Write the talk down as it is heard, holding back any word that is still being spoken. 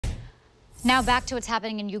Now back to what's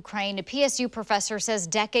happening in Ukraine. A PSU professor says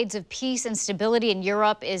decades of peace and stability in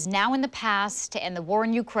Europe is now in the past, and the war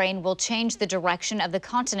in Ukraine will change the direction of the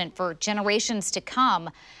continent for generations to come.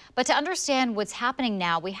 But to understand what's happening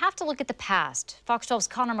now, we have to look at the past. Fox 12's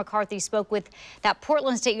Connor McCarthy spoke with that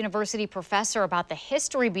Portland State University professor about the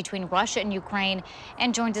history between Russia and Ukraine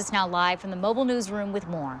and joins us now live from the mobile newsroom with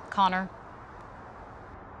more. Connor.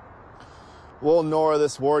 Well, Nora,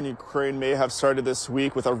 this war in Ukraine may have started this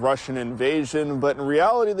week with a Russian invasion, but in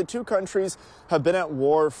reality, the two countries have been at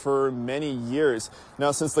war for many years.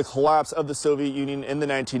 Now, since the collapse of the Soviet Union in the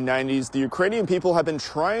 1990s, the Ukrainian people have been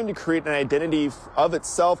trying to create an identity of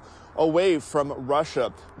itself away from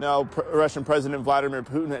Russia. Now, Russian President Vladimir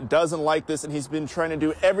Putin doesn't like this, and he's been trying to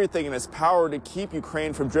do everything in his power to keep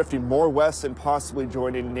Ukraine from drifting more west and possibly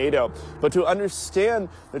joining NATO. But to understand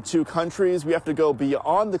the two countries, we have to go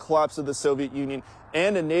beyond the collapse of the Soviet Union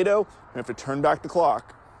and in NATO. We have to turn back the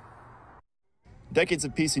clock. Decades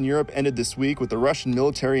of peace in Europe ended this week with the Russian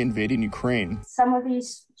military invading Ukraine. Some of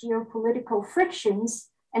these geopolitical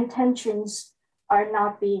frictions and tensions are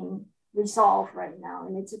not being resolved right now,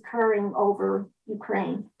 and it's occurring over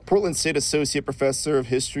Ukraine. Portland State Associate Professor of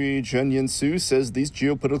History Junyan Su says these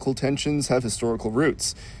geopolitical tensions have historical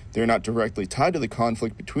roots. They're not directly tied to the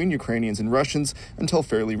conflict between Ukrainians and Russians until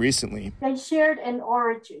fairly recently. They shared an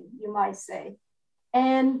origin, you might say.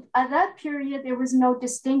 And at that period, there was no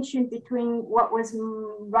distinction between what was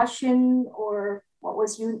Russian or what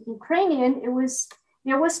was Ukrainian.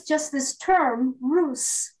 There was just this term,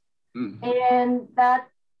 Rus, and that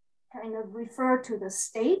kind of refer to the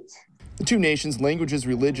state. The two nations' languages,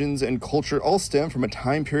 religions, and culture all stem from a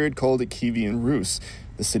time period called the Kievan Rus.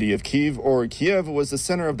 The city of Kiev, or Kiev, was the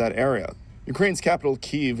center of that area. Ukraine's capital,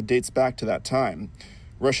 Kiev, dates back to that time.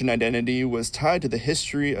 Russian identity was tied to the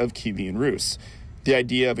history of Kievan Rus. The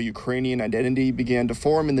idea of a Ukrainian identity began to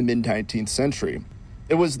form in the mid-19th century.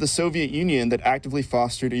 It was the Soviet Union that actively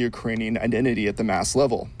fostered a Ukrainian identity at the mass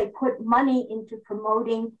level. They put money into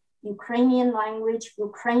promoting Ukrainian language,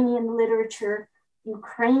 Ukrainian literature,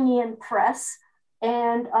 Ukrainian press,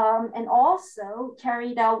 and also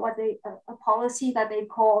carried out a policy that they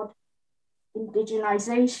called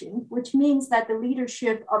indigenization, which means that the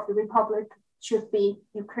leadership of the republic should be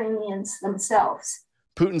Ukrainians themselves.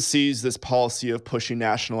 Putin sees this policy of pushing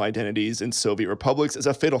national identities in Soviet republics as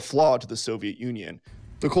a fatal flaw to the Soviet Union.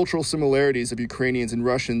 The cultural similarities of Ukrainians and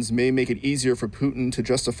Russians may make it easier for Putin to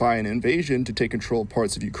justify an invasion to take control of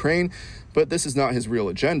parts of Ukraine, but this is not his real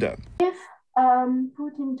agenda. If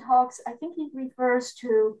Putin talks, I think he refers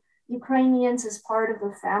to Ukrainians as part of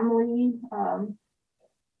the family.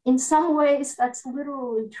 In some ways, that's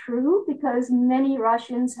literally true because many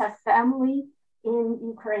Russians have family in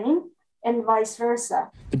Ukraine and vice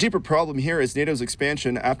versa. The deeper problem here is NATO's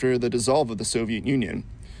expansion after the dissolve of the Soviet Union.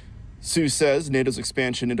 Su says NATO's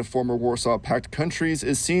expansion into former Warsaw Pact countries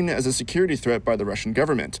is seen as a security threat by the Russian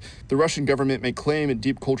government. The Russian government may claim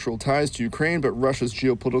deep cultural ties to Ukraine, but Russia's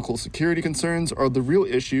geopolitical security concerns are the real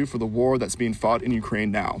issue for the war that's being fought in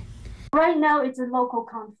Ukraine now. Right now, it's a local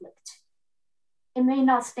conflict. It may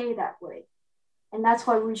not stay that way, and that's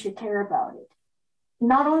why we should care about it.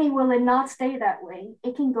 Not only will it not stay that way,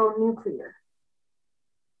 it can go nuclear.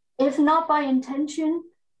 If not by intention,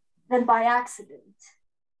 then by accident.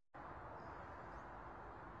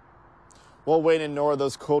 Well, Wayne and Nora,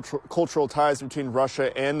 those cultural ties between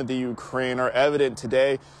Russia and the Ukraine are evident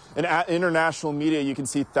today. In international media, you can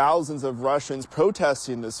see thousands of Russians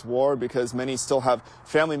protesting this war because many still have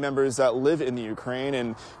family members that live in the Ukraine.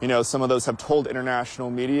 And, some of those have told international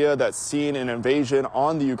media that seeing an invasion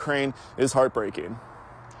on the Ukraine is heartbreaking.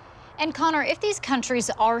 And Connor, if these countries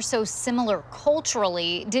are so similar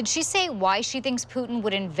culturally, did she say why she thinks Putin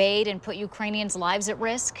would invade and put Ukrainians' lives at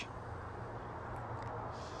risk?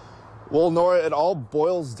 Well, Nora, it all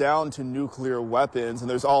boils down to nuclear weapons, and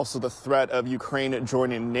there's also the threat of Ukraine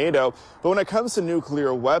joining NATO. But when it comes to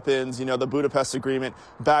nuclear weapons, the Budapest Agreement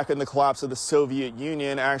back in the collapse of the Soviet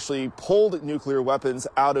Union actually pulled nuclear weapons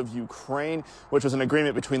out of Ukraine, which was an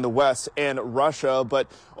agreement between the West and Russia.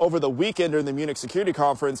 But over the weekend during the Munich Security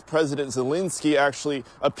Conference, President Zelensky actually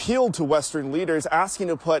appealed to Western leaders asking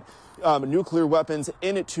to put nuclear weapons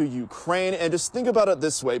into Ukraine. And just think about it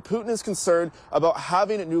this way. Putin is concerned about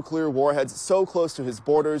having nuclear warheads so close to his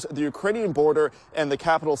borders. The Ukrainian border and the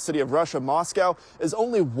capital city of Russia, Moscow, is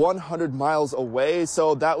only 100 miles away.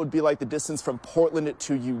 So that would be like the distance from Portland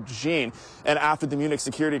to Eugene. And after the Munich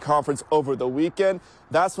Security Conference over the weekend,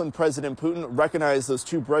 that's when President Putin recognized those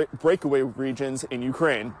two breakaway regions in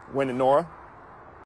Ukraine. Wayne and Nora.